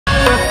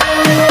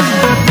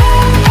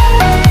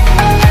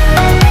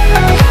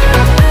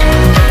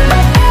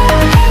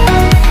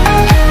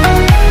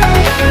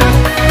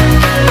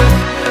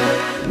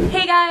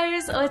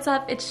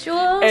up? It's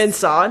Jules. And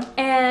Saud.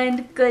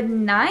 And good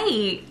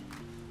night.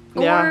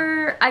 Yeah.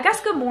 Or I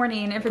guess good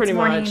morning if Pretty it's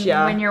morning much,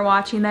 yeah. when you're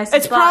watching this.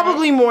 It's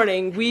probably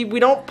morning. We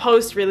don't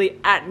post really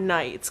at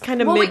night. It's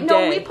kind of midday.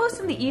 No, we post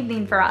in the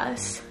evening for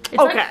us.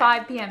 It's okay. like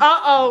 5 p.m.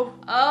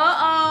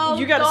 Uh-oh.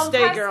 You gotta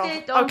stay, girl.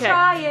 Don't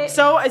try it.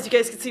 So, as you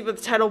guys can see with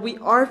the title, we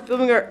are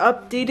filming our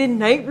updated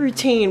night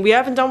routine. We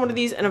haven't done one of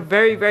these in a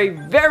very, very,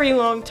 very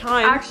long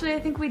time. Actually, I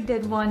think we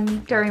did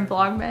one during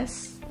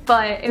Vlogmas.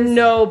 But it was,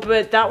 no,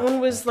 but that one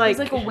was like... It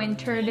was like a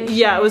winter edition.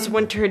 Yeah, it was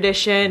winter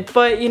edition.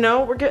 But, you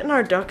know, we're getting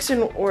our ducks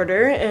in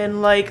order.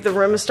 And, like, the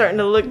room is starting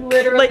to look,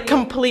 like,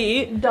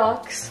 complete.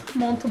 Ducks.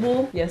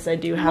 Multiple. Yes, I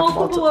do have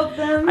multiple of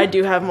them. I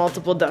do have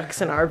multiple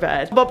ducks in our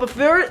bed. But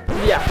before...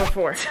 Yeah,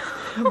 before.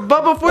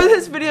 But before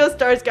this video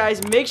starts,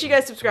 guys, make sure you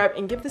guys subscribe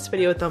and give this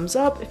video a thumbs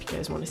up if you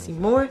guys want to see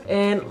more.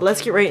 And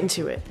let's get right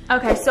into it.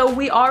 Okay, so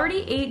we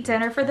already ate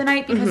dinner for the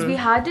night because we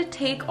had to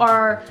take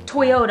our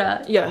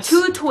Toyota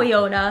to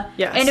Toyota.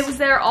 Yes. And it was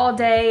there all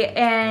day,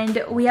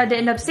 and we had to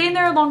end up staying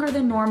there longer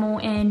than normal,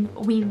 and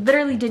we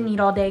literally didn't eat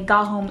all day,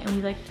 got home, and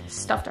we like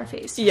stuffed our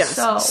face. Yes.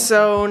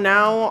 So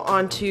now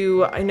on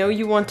to, I know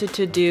you wanted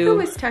to do... Who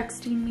is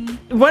texting me?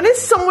 When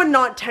is someone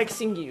not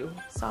texting you?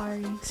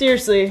 Sorry.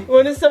 Seriously,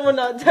 when is someone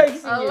not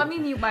texting you? Let me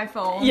mute my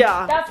phone.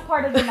 Yeah. That's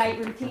part of the night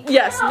routine.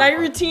 Yes, night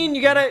routine,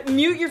 you gotta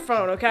mute your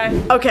phone,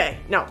 okay? Okay,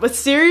 no, but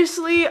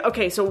seriously,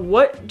 okay, so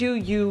what do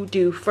you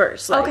do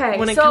first? Like, okay,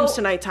 when it comes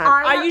to nighttime?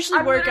 I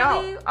usually work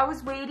out. I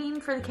was waiting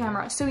for the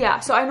camera. So yeah,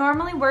 so I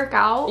normally work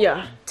out.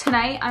 Yeah.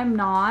 Tonight I'm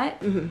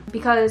not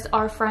because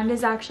our friend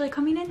is actually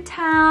coming in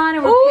town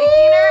and we're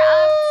picking her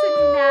up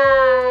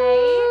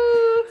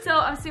tonight. So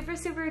I'm super,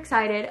 super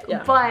excited.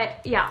 Yeah. But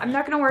yeah, I'm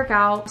not gonna work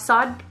out.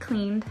 Saud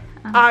cleaned.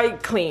 I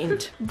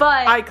cleaned.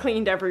 But I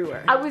cleaned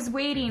everywhere. I was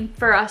waiting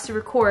for us to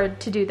record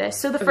to do this.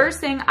 So the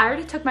first thing, I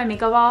already took my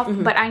makeup off,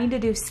 but I need to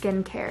do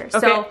skincare. Okay,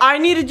 so I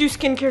need to do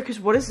skincare because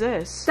what is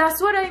this?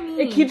 that's what I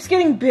mean. It keeps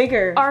getting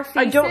bigger. Our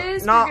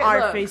faces? Not Look.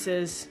 our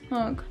faces.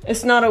 Look.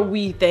 It's not a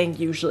we thing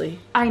usually.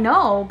 I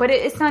know, but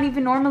it's not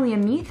even normally a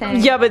me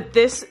thing. Yeah, but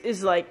this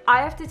is like...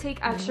 I have to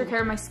take extra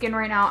care of my skin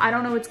right now. I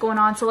don't know what's going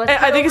on, so let's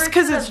I think it's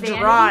because it's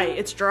dry.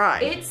 It's dry.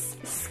 It's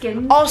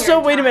skin Also, care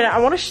wait a time. minute. I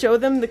want to show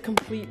them the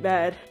complete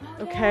bed.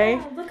 Okay?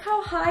 Yeah, look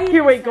how high it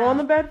Here, wait. is Go now. on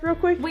the bed real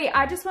quick. Wait,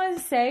 I just wanted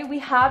to say, we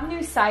have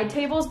new side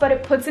tables, but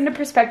it puts into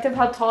perspective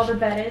how tall the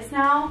bed is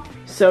now.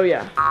 So,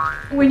 yeah.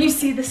 When you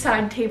see the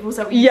side tables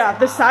that we Yeah,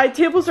 the side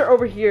tables are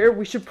over here.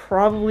 We should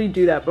probably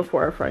do that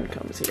before our friend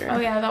comes here. Oh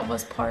yeah, that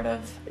was part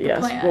of the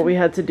plan. What we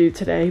had to do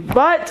today.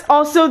 But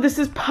also, this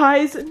is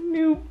Pie's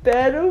new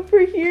bed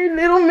over here.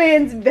 Little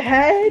man's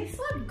bed. He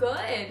slept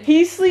good.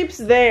 He sleeps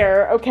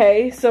there,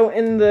 okay? So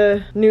in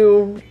the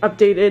new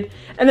updated.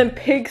 And then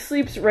Pig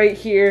sleeps right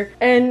here.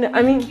 And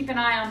I mean, keep an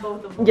eye on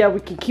both of them. Yeah, we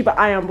can keep an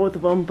eye on both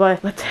of them.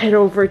 But let's head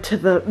over to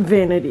the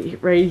vanity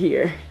right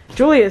here.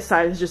 Julia's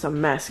side is just a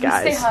mess,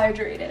 guys. Stay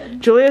hydrated.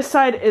 Julia's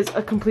side is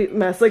a complete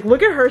mess. Like,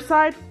 look at her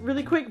side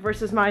really quick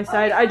versus my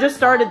side. I just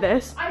started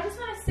this. I just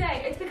want to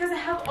say, it's because I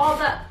have all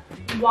the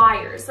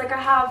wires. Like,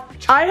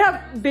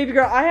 Baby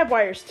girl, I have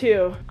wires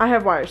too. I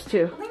have wires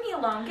too. Leave me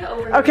alone. Get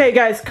over it. Okay,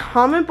 guys,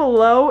 comment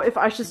below if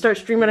I should start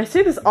streaming. I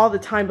say this all the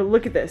time, but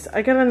look at this.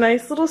 I got a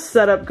nice little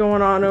setup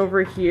going on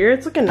over here.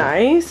 It's looking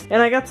nice.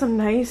 And I got some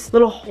nice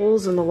little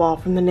holes in the wall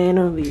from the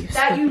nano leaves.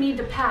 That you need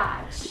to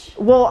patch.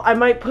 Well, I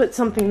might put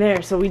something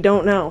there, so we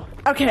don't know.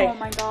 Okay. Oh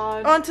my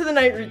god. On to the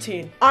night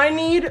routine. I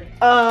need,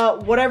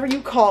 whatever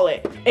you call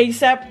it,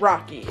 ASAP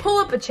Rocky. Pull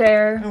up a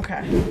chair.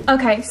 Okay.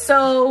 Okay,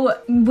 so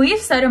we've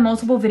said in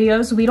multiple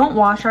videos, we don't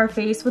wash our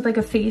face with like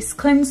a face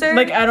cleanser.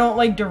 Like, I don't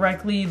like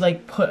directly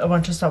like put a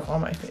bunch of stuff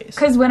on my face.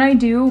 Because when I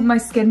do, my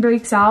skin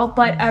breaks out.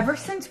 But ever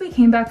since we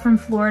came back from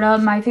Florida,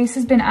 my face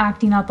has been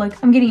acting up.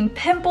 Like, I'm getting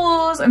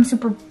pimples, I'm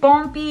super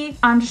bumpy.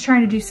 I'm just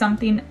trying to do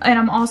something. And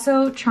I'm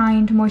also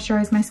trying to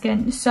moisturize my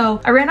skin.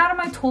 So I ran out of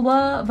my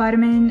Tula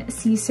vitamin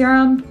C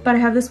serum, but I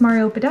have this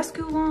Mario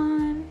Badescu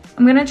one.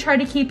 I'm gonna try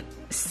to keep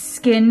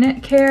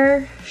skin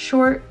care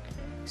short,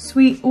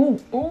 sweet. Ooh,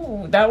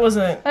 that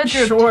wasn't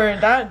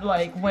short. That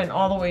like went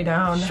all the way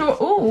down.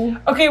 Short, ooh.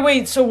 Okay,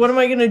 wait, so what am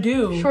I gonna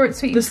do? Short,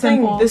 sweet, and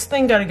simple. This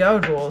thing gotta go,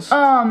 Jules.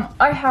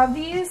 I have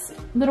these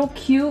little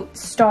cute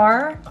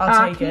star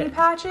acne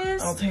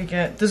patches. I'll take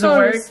it. Does it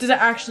work? Does it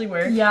actually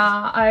work?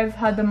 Yeah, I've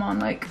had them on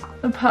like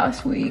the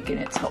past week and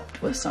it's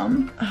helped with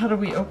some. How do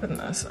we open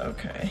this?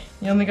 Okay.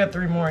 You only got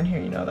 3 more in here,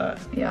 you know that.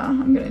 Yeah,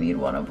 I'm gonna need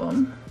one of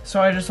them.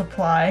 So I just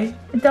apply?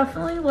 I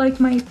definitely like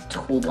my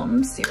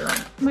Tulum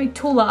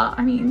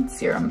serum.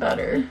 Serum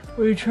better.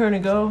 Were you trying to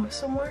go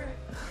somewhere?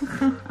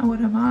 I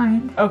wouldn't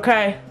mind.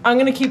 Okay, I'm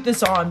gonna keep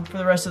this on for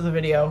the rest of the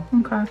video.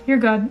 Okay, you're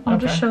good. I'll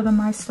just show them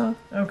my stuff.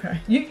 Okay.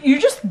 You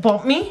just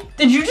bumped me?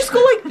 Did you just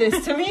go like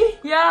this to me?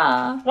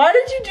 Yeah. Why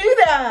did you do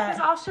that?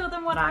 Because I'll show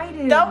them what I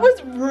do. That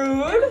was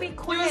rude. It'll be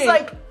quick. He was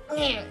like,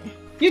 "Nyeh."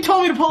 You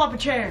told me to pull up a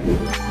chair.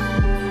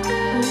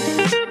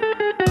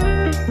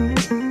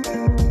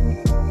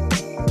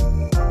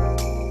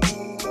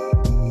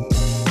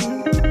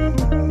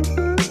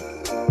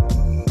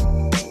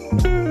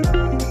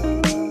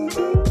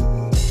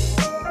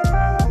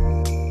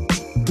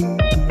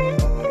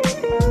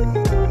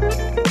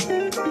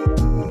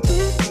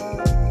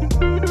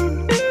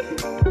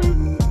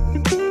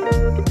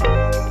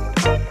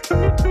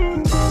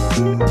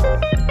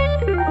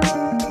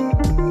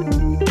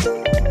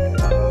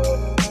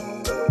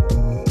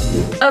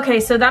 Okay,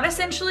 so that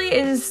essentially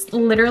is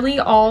literally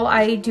all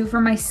I do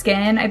for my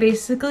skin. I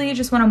basically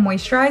just want to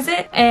moisturize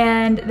it.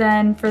 And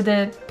then for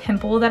the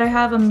pimple that I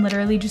have, I'm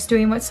literally just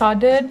doing what Saud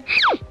did.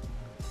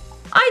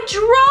 I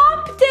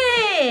dropped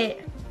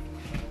it!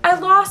 I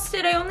lost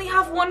it. I only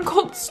have one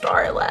gold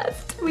star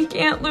left. We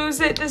can't lose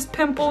it. This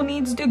pimple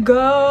needs to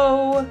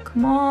go.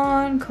 Come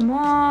on, come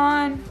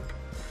on.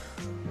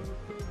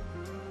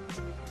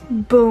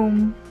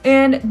 Boom.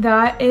 And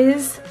that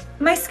is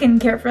my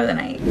skincare for the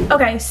night.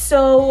 Okay,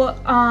 so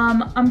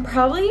I'm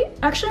probably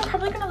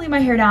gonna leave my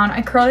hair down.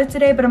 I curled it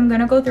today, but I'm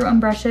gonna go through and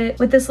brush it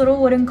with this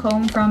little wooden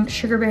comb from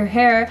Sugar Bear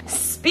Hair.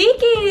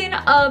 Speaking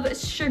of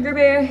Sugar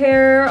Bear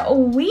Hair,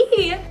 we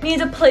need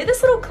to play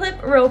this little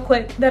clip real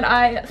quick that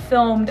I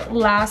filmed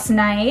last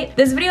night.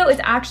 This video is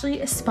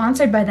actually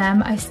sponsored by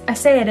them. I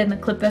say it in the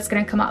clip that's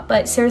gonna come up,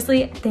 but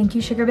seriously, thank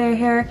you, Sugar Bear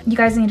Hair. You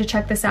guys need to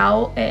check this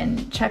out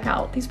and check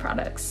out these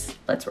products.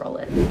 Let's roll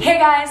it. Hey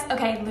guys,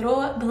 okay,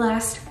 little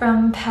blast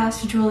from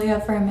past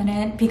Julia for a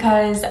minute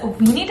because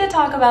we need to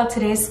talk about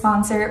today's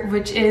sponsor,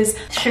 which is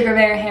Sugar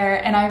Bear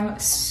Hair, and I'm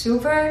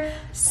super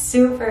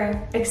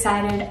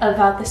excited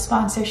about the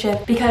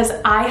sponsorship because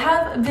I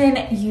have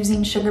been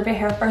using Sugar Bear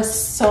Hair for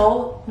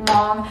so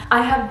long.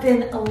 I have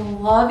been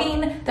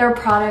loving their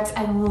products.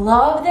 I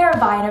love their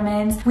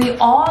vitamins. We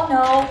all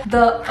know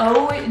the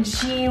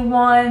OG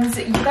ones.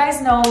 You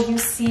guys know you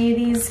see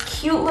these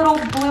cute little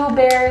blue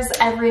bears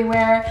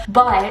everywhere,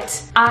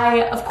 but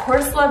I of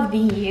course love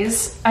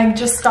these. I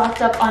just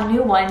stocked up on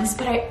new ones,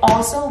 but I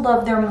also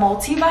love their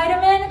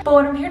multivitamin. But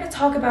what I'm here to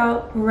talk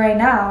about right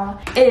now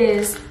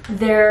is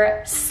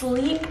their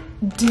Sleep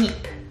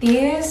Deep.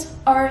 These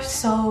are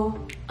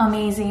so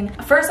amazing.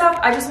 First off,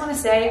 I just want to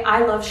say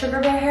I love Sugar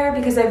Bear Hair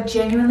because I've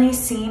genuinely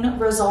seen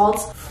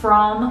results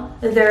from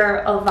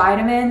their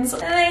vitamins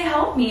and they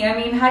help me. I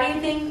mean, how do you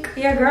think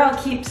your girl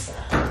keeps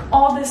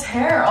all this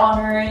hair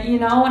on her, you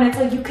know? And it's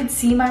like you could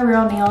see my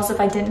real nails if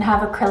I didn't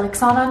have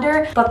acrylics on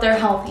under, but they're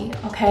healthy,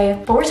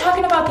 okay? But we're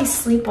talking about these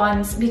sleep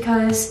ones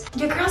because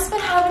your girl's been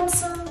having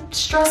some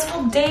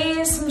stressful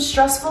days, some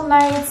stressful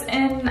nights,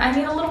 and I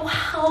need a little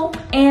help.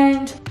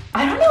 And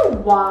I don't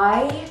know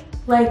why,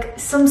 like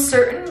some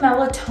certain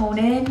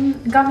melatonin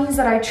gummies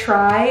that I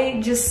try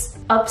just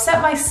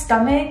upset my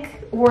stomach,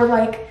 or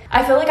like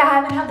I feel like I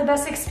haven't had the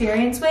best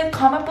experience with.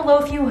 Comment below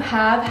if you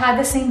have had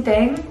the same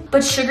thing.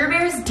 But Sugar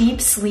Bear's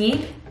Deep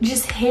Sleep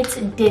just hits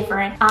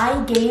different.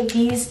 I gave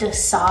these to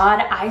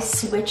Saud. I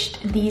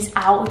switched these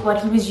out with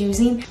what he was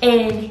using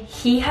and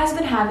he has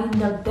been having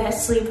the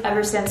best sleep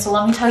ever since. So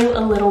let me tell you a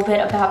little bit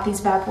about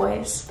these bad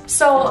boys.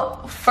 So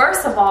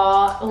first of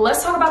all,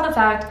 let's talk about the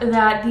fact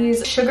that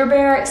these Sugar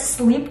Bear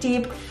Sleep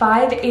Deep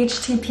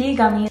 5-HTP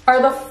gummies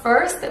are the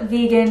first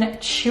vegan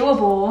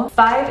chewable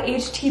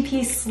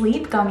 5-HTP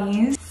sleep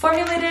gummies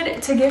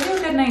formulated to give you a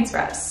good night's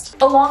rest.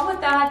 Along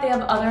with that, they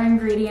have other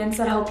ingredients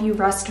that help you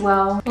rest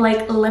well,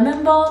 like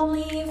lemon balm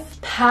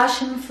leaf,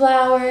 passion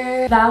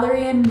flower,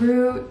 valerian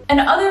root, and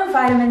other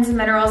vitamins and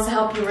minerals to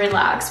help you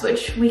relax,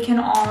 which we can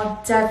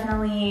all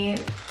definitely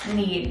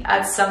need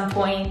at some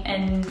point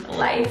in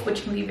life,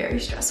 which can be very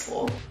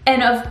stressful.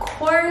 And of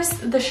course,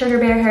 the Sugar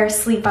Bear Hair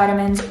sleep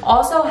vitamins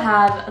also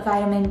have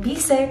vitamin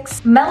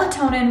B6,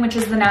 melatonin, which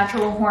is the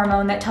natural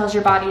hormone that tells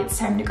your body it's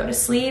time to go to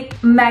sleep,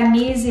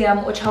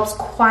 magnesium, which helps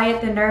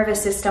quiet the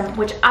nervous system,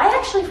 which I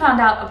actually found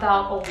out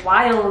about a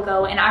while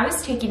ago and I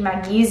was taking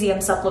magnesium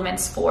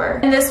supplements for.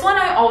 And this one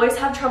I always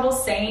have trouble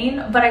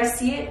saying, but I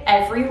see it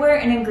everywhere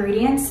in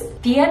ingredients.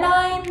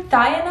 Thionine.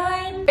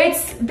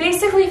 It's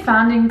basically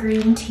found in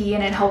green tea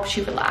and it helps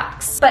you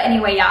relax. But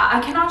anyway, yeah,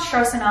 I cannot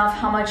stress enough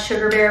how much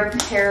Sugar Bear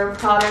Hair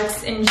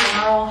products in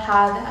general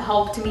have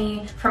helped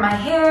me from my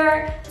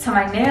hair to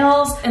my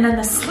nails, and then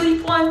the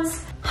sleep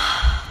ones.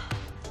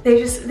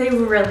 They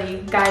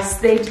really, guys,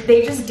 they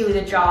just do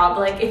the job.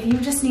 Like if you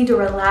just need to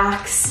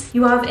relax,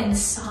 you have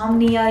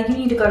insomnia, you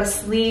need to go to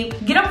sleep,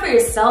 get them for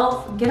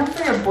yourself, get them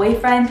for your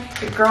boyfriend,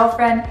 your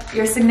girlfriend,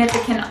 your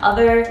significant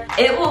other.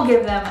 It will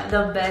give them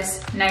the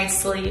best night's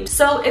sleep.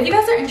 So if you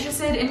guys are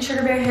interested in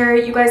Sugar Bear Hair,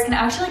 you guys can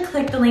actually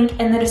click the link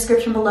in the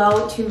description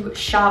below to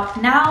shop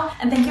now.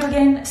 And thank you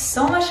again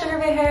so much, Sugar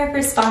Bear Hair, for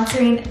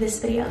sponsoring this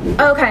video.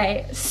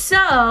 Okay,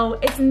 so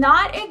it's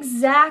not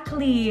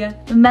exactly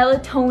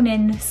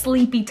melatonin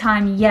sleepy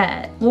time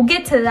yet. We'll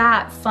get to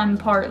that fun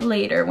part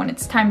later when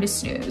it's time to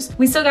snooze.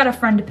 We still got a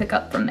friend to pick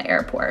up from the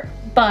airport,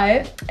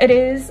 but it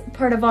is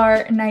part of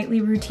our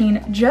nightly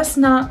routine, just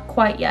not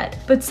quite yet.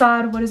 But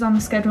Saud, what is on the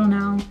schedule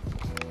now?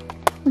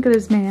 Look at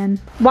this man.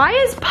 Why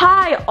is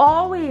Pie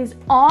always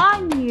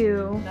on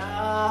you?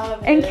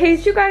 In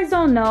case you guys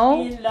don't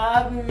know,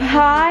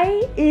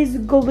 Pie is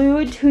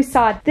glued to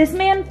Saud. This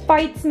man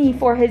fights me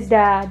for his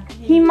dad.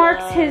 He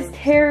marks his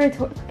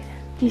territory.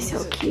 He's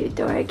so cute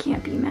though, I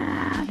can't be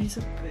mad. He's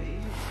a baby.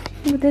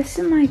 Oh, this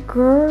is my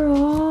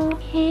girl.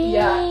 Hey.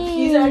 Yeah,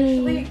 he's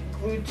actually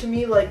glued to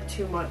me like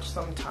too much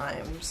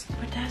sometimes.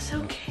 But that's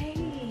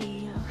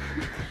okay.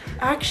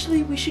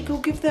 Actually, we should go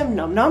give them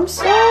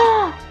num-nums.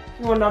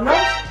 You want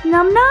num-nums?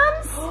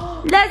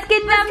 Num-nums? Let's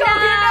get num-nums!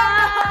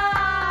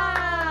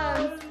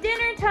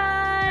 Dinner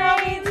time!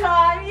 Dinner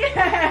time, yeah!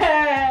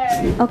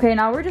 Okay,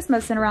 now we're just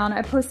messing around.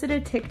 I posted a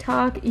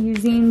TikTok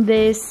using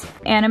this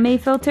anime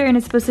filter, and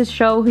it's supposed to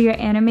show who your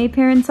anime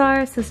parents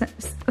are. So Saud's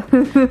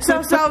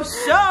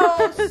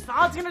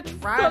gonna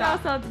try it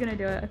out. Saud's gonna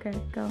do it. Okay,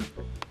 go.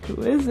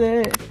 Who is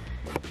it?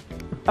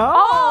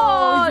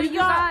 Oh,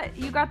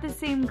 you got the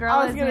same girl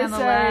I was as me on the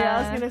left.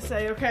 I was gonna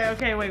say,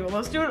 okay, wait, well,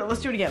 let's do it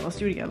again. Let's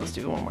do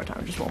it one more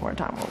time. Just one more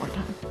time.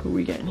 Who are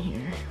we getting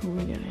here? Come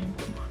on.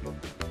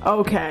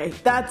 Okay,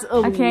 that's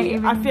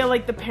elite. I feel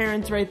like the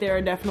parents right there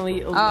are definitely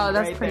elite. Oh,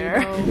 that's right pretty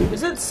there. Dope.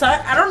 Is it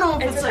set? I don't know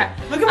if it's like,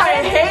 look at my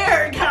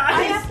hair,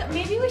 guys.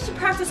 Maybe we should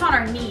practice on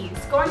our knees.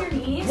 Go on your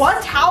knees.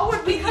 What? How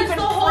would we even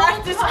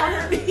practice on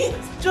our knees?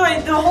 Joy,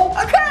 the whole,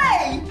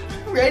 okay.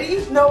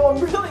 Ready? No,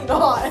 I'm really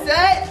not.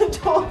 Set.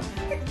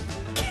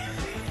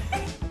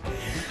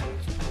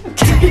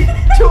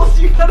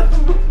 Jules, you gotta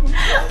move.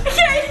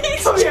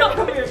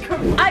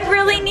 Come here. I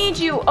really need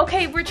you.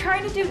 Okay, we're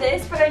trying to do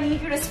this, but I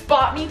need you to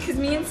spot me because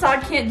me and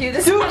Saud can't do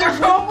this. Dude, there's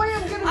no way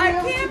I'm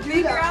gonna be able to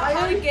do that. I can't figure out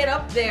how to get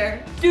up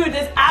there. Dude,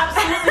 there's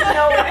absolutely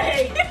no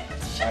way.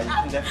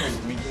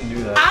 We can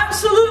do that.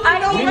 Absolutely no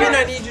way. What do you mean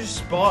I need you to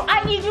spot?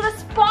 I need you to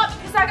spot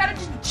because I gotta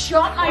just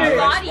jump my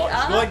body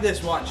up. Go like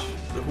this, watch.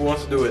 Who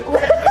wants to do it? I'm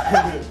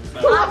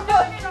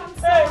doing it on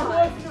Saud. Hey, who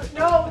wants to do it?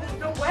 No, there's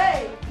no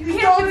way. You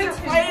can't do it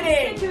to me. You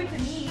can't do it to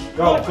me.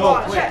 Go,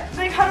 quick.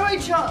 Like, how do I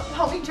jump?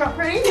 Help me jump.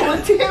 Ready?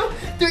 1, 2, 3.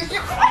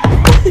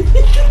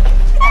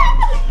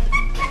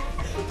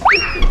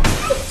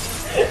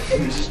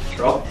 You just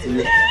dropped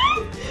it.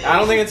 I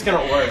don't think it's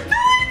gonna work.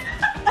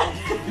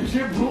 Did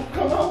your boob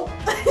come out?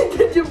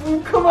 Did your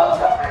boob come out?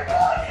 Oh my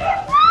god.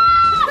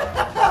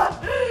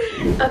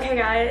 Okay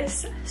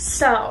guys,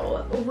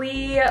 so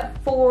we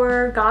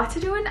forgot to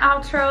do an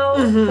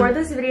outro for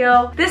this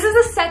video. This is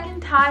the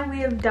second time we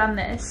have done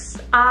this.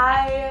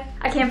 I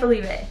can't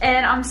believe it,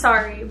 and I'm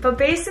sorry, but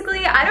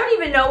basically I don't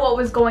even know what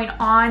was going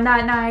on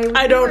that night.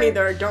 I don't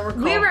either, don't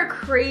recall. We were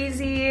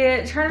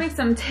crazy, trying to make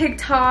some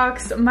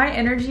TikToks. My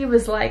energy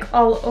was like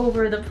all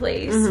over the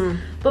place.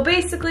 But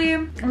basically,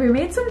 we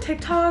made some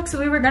TikToks.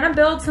 We were gonna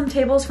build some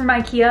tables from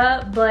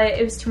IKEA, but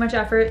it was too much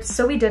effort,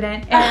 so we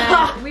didn't.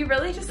 And we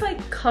really just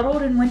like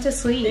cuddled and went to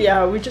sleep.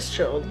 Yeah, we just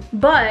chilled.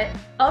 But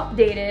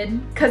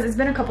updated, because it's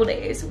been a couple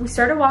days, we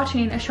started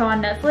watching a show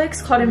on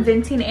Netflix called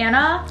Inventing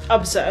Anna.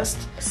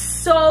 Obsessed.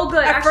 So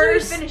good. Actually, we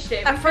finished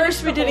it. At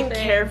first we didn't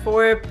care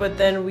for it, but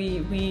then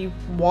we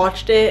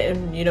watched it,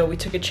 and you know, we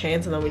took a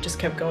chance, and then we just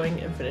kept going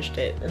and finished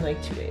it in like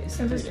 2 days.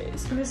 It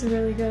was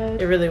really good.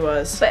 It really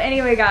was. But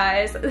anyway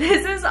guys,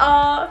 this is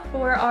all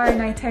for our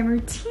nighttime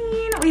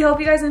routine. We hope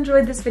you guys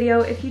enjoyed this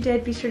video. If you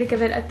did, be sure to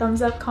give it a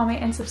thumbs up,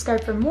 comment, and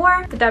subscribe for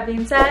more. With that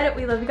being said,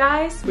 we love you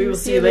guys. We will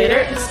see you later,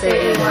 and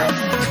stay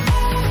A1.